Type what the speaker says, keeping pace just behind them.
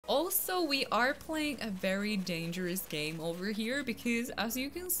also we are playing a very dangerous game over here because as you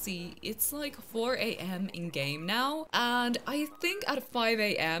can see, it's like 4 a.m. in game now. And I think at 5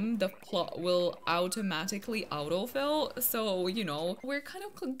 a.m. the plot will automatically autofill. So, you know, we're kind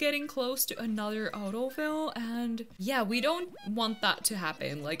of getting close to another autofill. And yeah, we don't want that to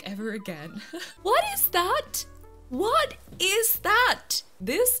happen like ever again. What is that? What is that?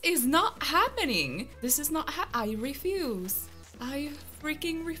 This is not happening. This is not I refuse. I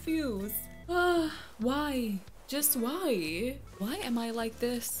freaking refuse. Why? Just why? Why am I like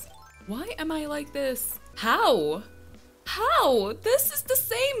this? Why am I like this? How? How? This is the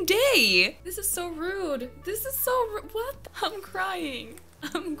same day. This is so rude. This is so what? I'm crying.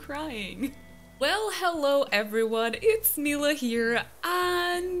 I'm crying. Well, hello everyone, it's Mila here,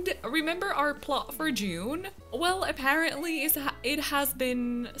 and remember our plot for June? Well, apparently it has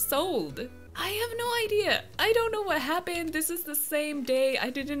been sold. I have no idea. I don't know what happened. This is the same day.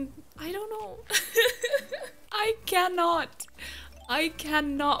 I don't know. I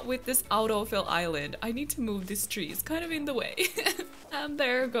cannot with this autofill island. I need to move this tree. It's kind of in the way. And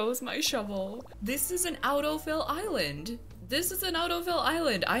there goes my shovel. This is an autofill island. This is an autofill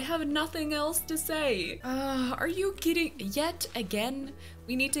island. I have nothing else to say. Are you kidding? Yet again?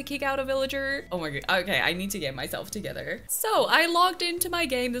 We need to kick out a villager? Oh my god. Okay, I need to get myself together. So, I logged into my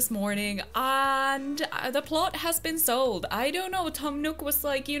game this morning and the plot has been sold. I don't know. Tom Nook was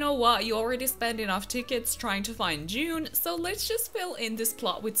like, you know what? You already spent enough tickets trying to find June, so let's just fill in this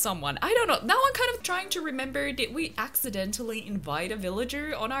plot with someone. I don't know. Now I'm kind of trying to remember, did we accidentally invite a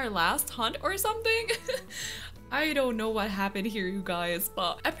villager on our last hunt or something? I don't know what happened here, you guys,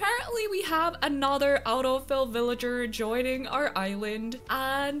 but apparently we have another autofill villager joining our island.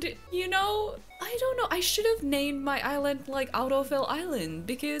 And, you know, I don't know, I should have named my island like Autofill Island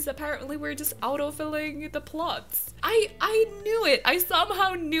because apparently we're just autofilling the plots. I knew it. I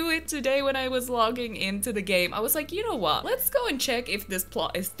somehow knew it today when I was logging into the game. I was like, you know what? Let's go and check if this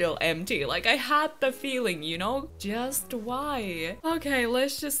plot is still empty. Like, I had the feeling, you know? Just why? Okay,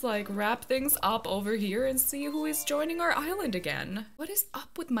 let's just like wrap things up over here and see who is joining our island again. What is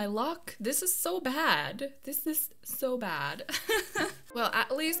up with my luck? This is so bad. This is so bad. Well,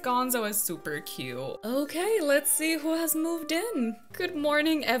 at least Gonzo is super cute. Okay, let's see who has moved in. Good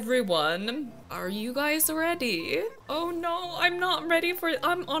morning, everyone. Are you guys ready? Oh no, I'm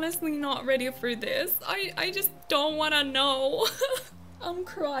honestly not ready for this. I just don't wanna know. I'm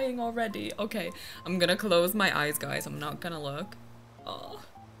crying already. Okay, I'm gonna close my eyes, guys. I'm not gonna look. Oh.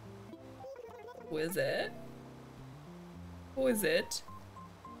 Who is it? Who is it?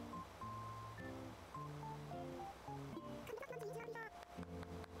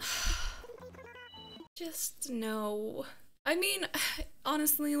 Just no. I mean,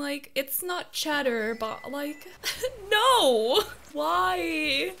 honestly, like, it's not chatter, but like, no!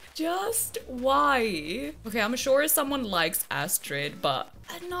 Why? Just why? Okay, I'm sure someone likes Astrid, but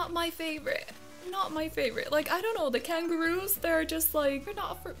not my favorite. Not my favorite. Like, I don't know, the kangaroos, they're just like, they're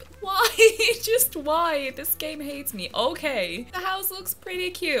not for, why? Just why? This game hates me. Okay, the house looks pretty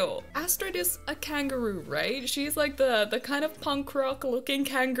cute. Astrid is a kangaroo, right? She's like the kind of punk rock looking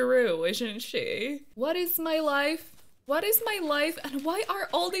kangaroo, isn't she? What is my life? What is my life? And why are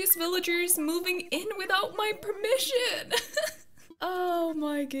all these villagers moving in without my permission? Oh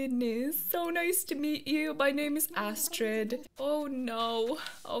my goodness. So nice to meet you. My name is Astrid. Oh no.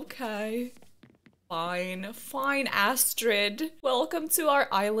 Okay. Fine, Astrid. Welcome to our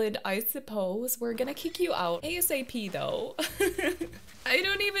island, I suppose. We're gonna kick you out ASAP though. I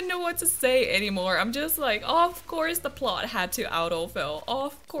don't even know what to say anymore. I'm just like, of course the plot had to autofill.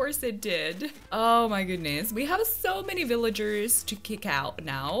 Of course it did. Oh my goodness. We have so many villagers to kick out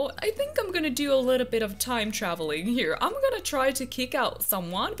now. I think I'm gonna do a little bit of time traveling here. I'm gonna try to kick out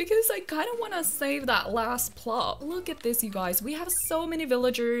someone because I kind of want to save that last plot. Look at this, you guys. We have so many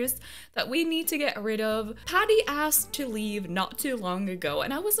villagers that we need to get rid of. Patty asked to leave not too long ago,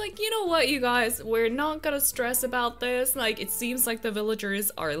 and I was like, you know what, you guys? We're not gonna stress about this. Like, it seems like the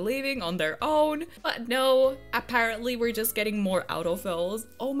villagers are leaving on their own, but no, apparently we're just getting more autofills.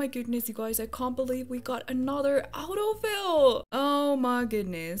 Oh my goodness, you guys, I can't believe we got another autofill. Oh my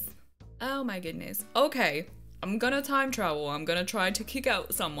goodness. Oh my goodness. Okay, I'm gonna time travel. I'm gonna try to kick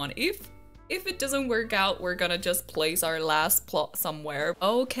out someone. If it doesn't work out, we're gonna just place our last plot somewhere.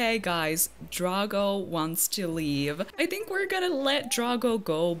 Okay, guys, Drago wants to leave. I think we're gonna let Drago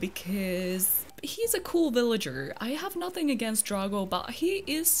go because he's a cool villager. I have nothing against Drago, but he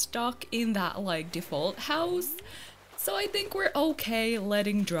is stuck in that like default house. So I think we're okay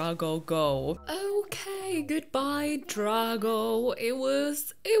letting Drago go. Okay, goodbye Drago. It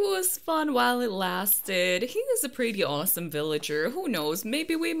was fun while it lasted. He is a pretty awesome villager. Who knows?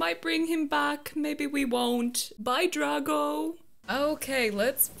 Maybe we might bring him back. Maybe we won't. Bye Drago. Okay,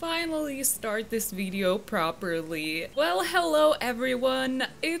 let's finally start this video properly. Well, hello everyone,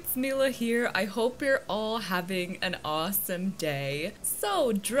 it's Mila here. I hope you're all having an awesome day.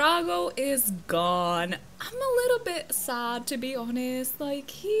 So, Drago is gone. I'm a little bit sad, to be honest.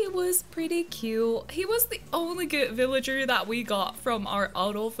 Like, he was pretty cute. He was the only good villager that we got from our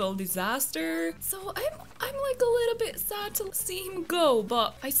autofill disaster. So I'm like a little bit sad to see him go,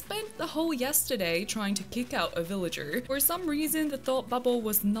 but I spent the whole yesterday trying to kick out a villager. For some reason, the thought bubble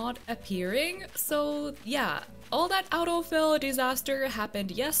was not appearing. So yeah. All that autofill disaster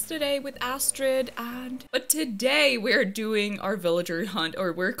happened yesterday with Astrid, but today we're doing our villager hunt,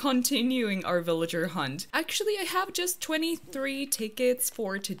 or we're continuing our villager hunt. Actually, I have just 23 tickets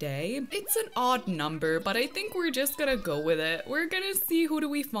for today. It's an odd number, but I think we're just gonna go with it. We're gonna see who do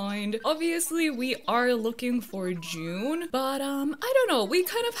we find. Obviously, we are looking for June, but I don't know. We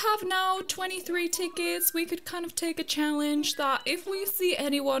kind of have now 23 tickets. We could kind of take a challenge that if we see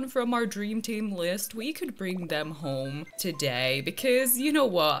anyone from our dream team list, we could bring them home today, because you know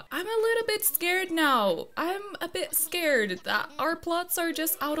what, I'm a little bit scared now. I'm a bit scared that our plots are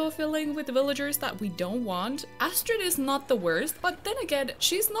just autofilling with villagers that we don't want. Astrid is not the worst, but then again,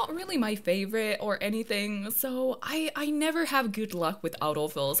 she's not really my favorite or anything, so I never have good luck with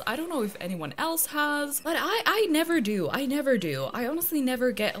autofills. I don't know if anyone else has, but I never do. I honestly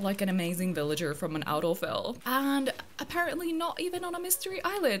never get like an amazing villager from an autofill, and apparently not even on a mystery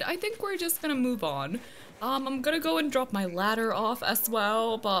island. I think we're just gonna move on. I'm gonna go and drop my ladder off as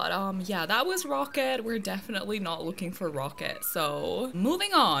well, but yeah, that was Rocket. We're definitely not looking for Rocket, so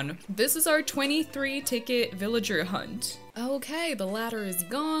moving on. This is our 23 ticket villager hunt. Okay, the ladder is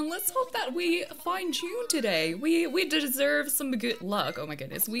gone. Let's hope that we find June today. We deserve some good luck. Oh my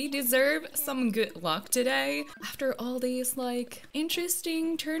goodness, we deserve some good luck today after all these like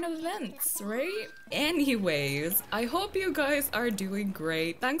interesting turn of events, right? Anyways, I hope you guys are doing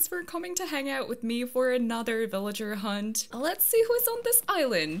great. Thanks for coming to hang out with me for another villager hunt. Let's see who's on this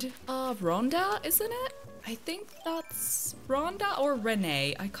island. Rhonda, isn't it? I think that's Rhonda or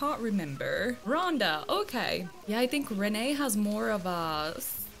Renee. I can't remember. Rhonda, okay. Yeah, I think Renee has more of a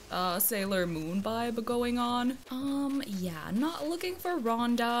Sailor Moon vibe going on. Yeah, not looking for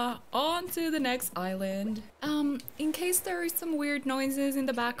Rhonda. On to the next island. In case there are some weird noises in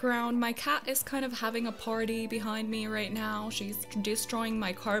the background, my cat is kind of having a party behind me right now. She's destroying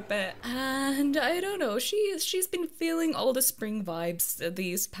my carpet, and I don't know, she's been feeling all the spring vibes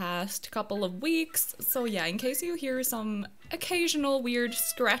these past couple of weeks. So yeah, in case you hear some occasional weird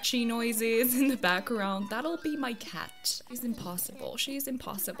scratchy noises in the background, that'll be my cat. She's impossible. She's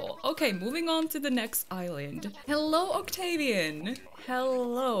impossible. Okay, moving on to the next island. Hello, Octavian.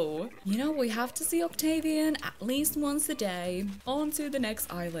 Hello. You know, we have to see Octavian at least once a day. On to the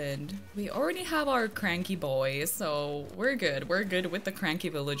next island. We already have our cranky boys, so we're good. We're good with the cranky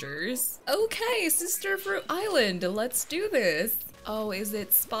villagers. Okay, Sister Fruit Island. Let's do this. Oh, is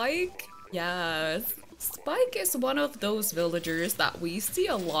it Spike? Yes. Spike is one of those villagers that we see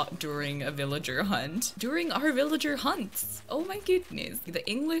a lot during a villager hunt. During our villager hunts. Oh my goodness. The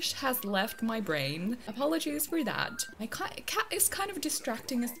English has left my brain. Apologies for that. My cat is kind of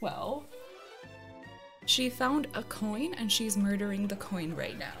distracting as well. She found a coin and she's murdering the coin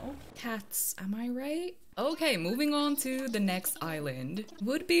right now. Cats, am I right? Okay, moving on to the next island.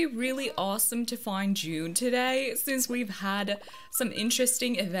 Would be really awesome to find June today, since we've had some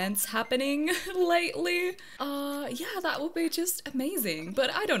interesting events happening lately. Yeah, that would be just amazing,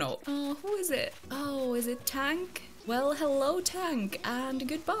 but I don't know. Who is it? Oh, is it Tank? Well, hello Tank, and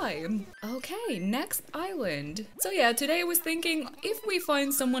goodbye. Okay, next island. So yeah, today I was thinking if we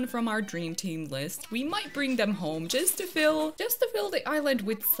find someone from our dream team list, we might bring them home just to fill the island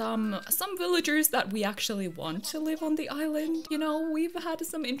with some villagers that we actually want to live on the island. You know, we've had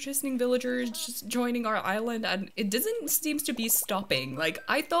some interesting villagers just joining our island, and it doesn't seem to be stopping. Like,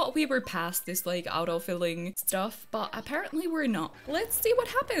 I thought we were past this like auto-filling stuff, but apparently we're not. Let's see what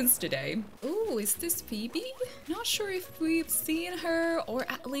happens today. Ooh, is this Phoebe? Not sure if we've seen her, or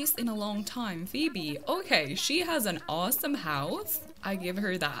at least in a long time. Phoebe, okay, she has an awesome house. I give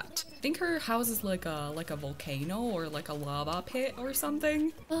her that. I think her house is like a volcano or like a lava pit or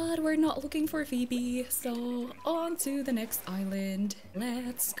something. But we're not looking for Phoebe, so on to the next island.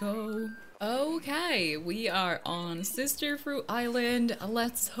 Let's go. Okay, we are on Sister Fruit Island.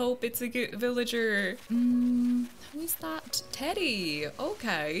 Let's hope it's a good villager. Who's that? Teddy.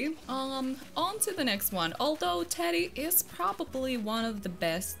 Okay. On to the next one. Although Teddy is probably one of the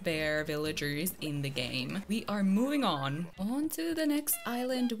best bear villagers in the game. We are moving on. On to the next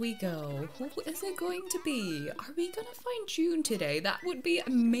island we go. Who is it going to be? Are we gonna find June today? That would be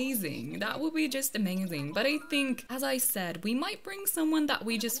amazing. That would be just amazing. But I think, as I said, we might bring someone that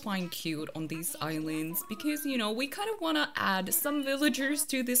we just find cute on these islands because, you know, we kind of want to add some villagers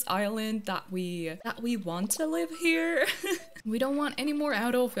to this island that we want to live here. We don't want any more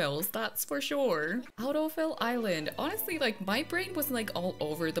autofills, that's for sure. Autofill Island. Honestly, like, my brain was like all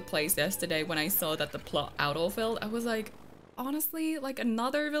over the place yesterday when I saw that the plot autofilled. I was like, honestly, like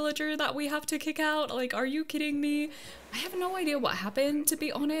another villager that we have to kick out? Like, are you kidding me? I have no idea what happened, to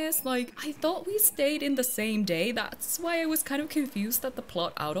be honest. Like, I thought we stayed in the same day. That's why I was kind of confused that the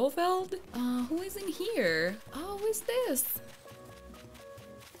plot autofilled. Who is in here? Oh, who is this?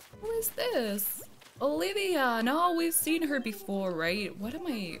 Who is this? Olivia. No, we've seen her before, right? What am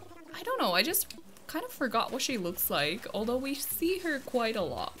I don't know. I just kind of forgot what she looks like, although we see her quite a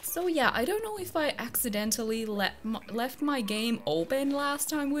lot. So yeah, I don't know if I accidentally left my game open last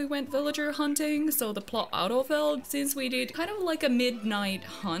time we went villager hunting, so the plot autofilled since we did kind of like a midnight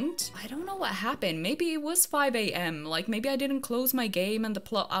hunt. I don't know what happened. Maybe it was 5 a.m. Like, maybe I didn't close my game and the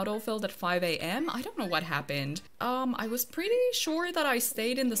plot autofilled at 5 a.m. I don't know what happened. I was pretty sure that I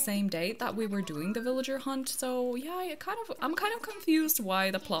stayed in the same date that we were doing the villager hunt, so yeah, I'm kind of confused why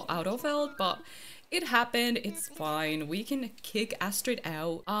the plot autofilled, but it happened, it's fine. We can kick Astrid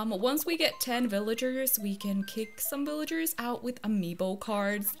out. Once we get 10 villagers, we can kick some villagers out with amiibo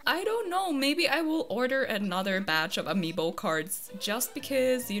cards. I don't know, maybe I will order another batch of amiibo cards just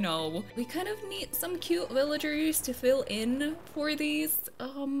because, you know, we kind of need some cute villagers to fill in for these,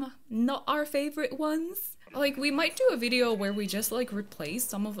 not our favorite ones. Like, we might do a video where we just like replace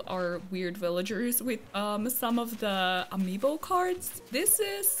some of our weird villagers with some of the amiibo cards. This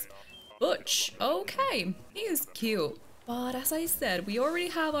is Butch. Okay, he is cute. But as I said, we already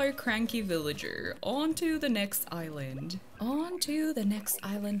have our cranky villager. On to the next island. On to the next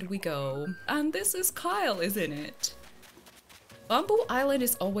island we go. And this is Kyle, isn't it? Bamboo Island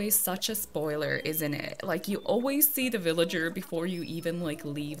is always such a spoiler, isn't it? Like, you always see the villager before you even like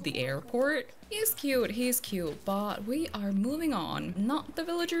leave the airport. He's cute, but we are moving on. Not the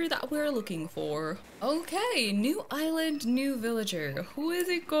villager that we're looking for. Okay, new island, new villager. Who is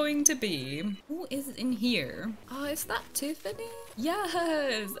it going to be? Who is in here? Is that Tiffany?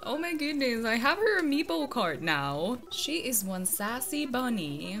 Yes! Oh my goodness, I have her amiibo card now. She is one sassy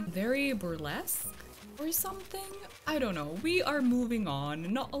bunny. Very burlesque or something? I don't know. We are moving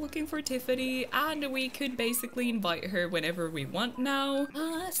on, not looking for Tiffany, and we could basically invite her whenever we want now.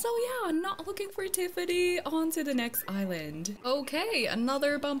 So yeah, not looking for Tiffany. On to the next island. Okay,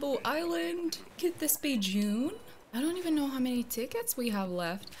 another Bamboo Island. Could this be June? I don't even know how many tickets we have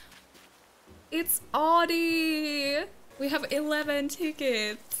left. It's Audie! We have 11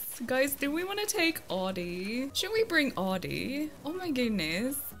 tickets. Guys, do we want to take Audie? Should we bring Audie? Oh my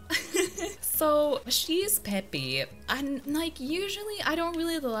goodness. So she's peppy, and like usually I don't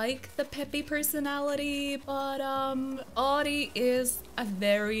really like the peppy personality, but Audie is a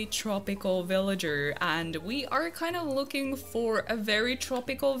very tropical villager and we are kind of looking for a very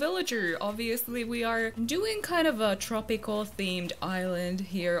tropical villager. Obviously we are doing kind of a tropical themed island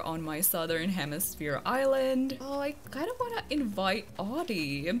here on my southern hemisphere island. Oh, I kind of want to invite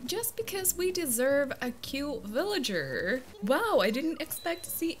Audie just because we deserve a cute villager. Wow, I didn't expect to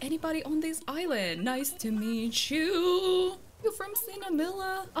see anybody on this island. Nice to meet you. You're from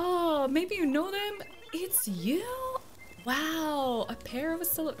Cinnamilla. Oh, maybe you know them. It's you. Wow, a pair of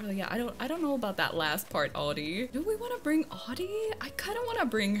yeah, I don't know about that last part, Audie. Do we want to bring Audie? I kind of want to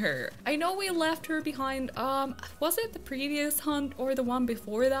bring her. I know we left her behind. Was it the previous hunt or the one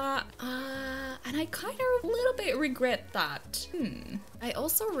before that? And I kind of a little bit regret that. I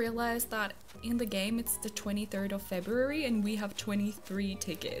also realized that in the game it's the 23rd of February and we have 23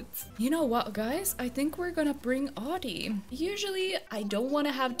 tickets. You know what, guys? I think we're gonna bring Audie. Usually I don't want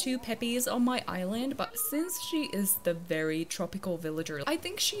to have two peppies on my island, but since she is the very tropical villager, I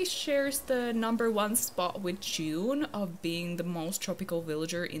think she shares the #1 spot with June of being the most tropical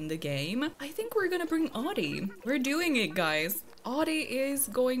villager in the game. I think we're gonna bring Audie. We're doing it, guys. Audie is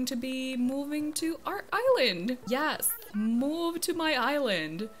going to be moving to our island. Yes, move to my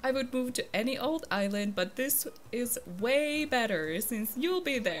island. I would move to any old island, but this is way better since you'll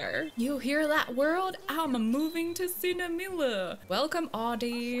be there. You hear that, world? I'm moving to Cinnamilla. Welcome,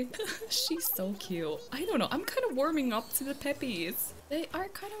 Audie. She's so cute. I don't know, I'm kind of warming up to the peppies. They are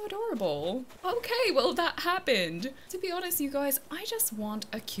kind of adorable. Okay, well that happened. To be honest, you guys, I just want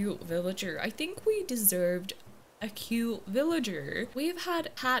a cute villager. I think we deserved a cute villager. We've had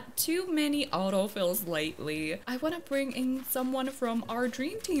too many autofills lately. I want to bring in someone from our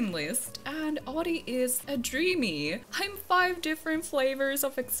dream team list, and Audie is a dreamie. I'm 5 different flavors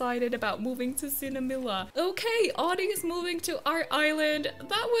of excited about moving to Cinnamilla. Okay, Audie is moving to our island.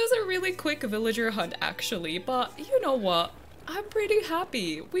 That was a really quick villager hunt actually, but you know what? I'm pretty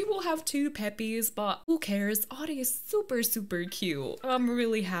happy. We will have 2 peppies, but who cares? Audie is super cute. I'm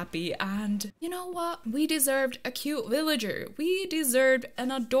really happy, and you know what? We deserved a cute villager. We deserved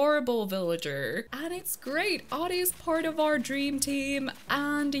an adorable villager, and it's great. Audie is part of our dream team,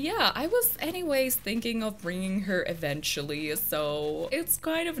 and yeah, I was anyways thinking of bringing her eventually, so it's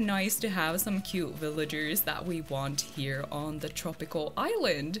kind of nice to have some cute villagers that we want here on the tropical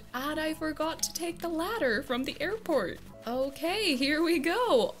island. And I forgot to take the ladder from the airport. Okay, here we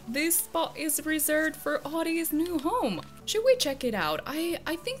go. This spot is reserved for Audie's new home. Should we check it out? I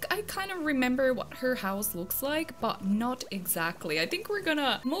think I kind of remember what her house looks like, but not exactly. I think we're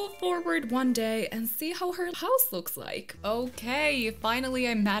gonna move forward one day and see how her house looks like. Okay, finally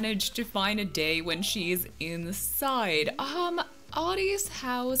I managed to find a day when she's inside. Audie's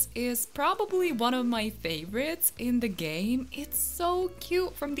house is probably one of my favorites in the game. It's so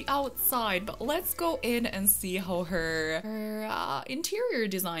cute from the outside, but let's go in and see how her interior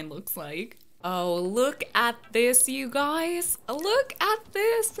design looks like. Oh, look at this, you guys. Look at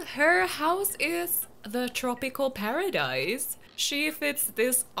this. Her house is the tropical paradise. She fits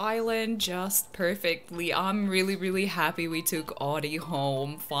this island just perfectly. I'm really happy we took Audie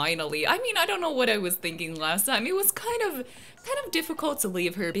home finally. I mean, I don't know what I was thinking last time. It was kind of difficult to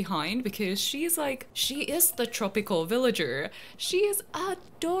leave her behind because she is the tropical villager. She is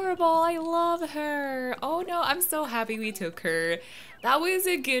adorable. I love her. Oh no, I'm so happy we took her. That was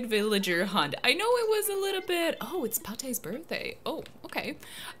a good villager hunt. I know it was a little bit... Oh, it's Pate's birthday. Oh, okay.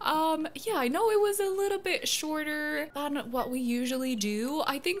 Yeah, I know it was a little bit shorter than what we usually do.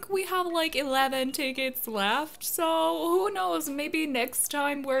 I think we have like 11 tickets left. So who knows? Maybe next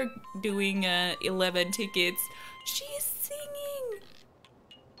time we're doing 11 tickets. She's singing.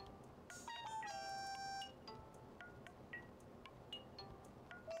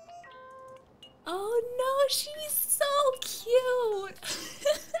 Oh no, she's so cute.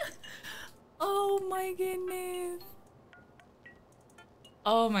 Oh my goodness.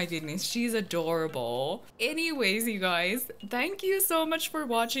 Oh my goodness, she's adorable. Anyways, you guys, thank you so much for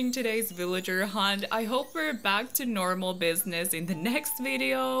watching today's villager hunt. I hope we're back to normal business in the next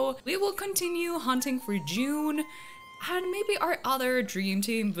video. We will continue hunting for June and maybe our other dream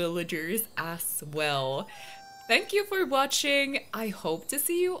team villagers as well. Thank you for watching. I hope to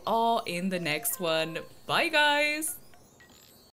see you all in the next one. Bye guys!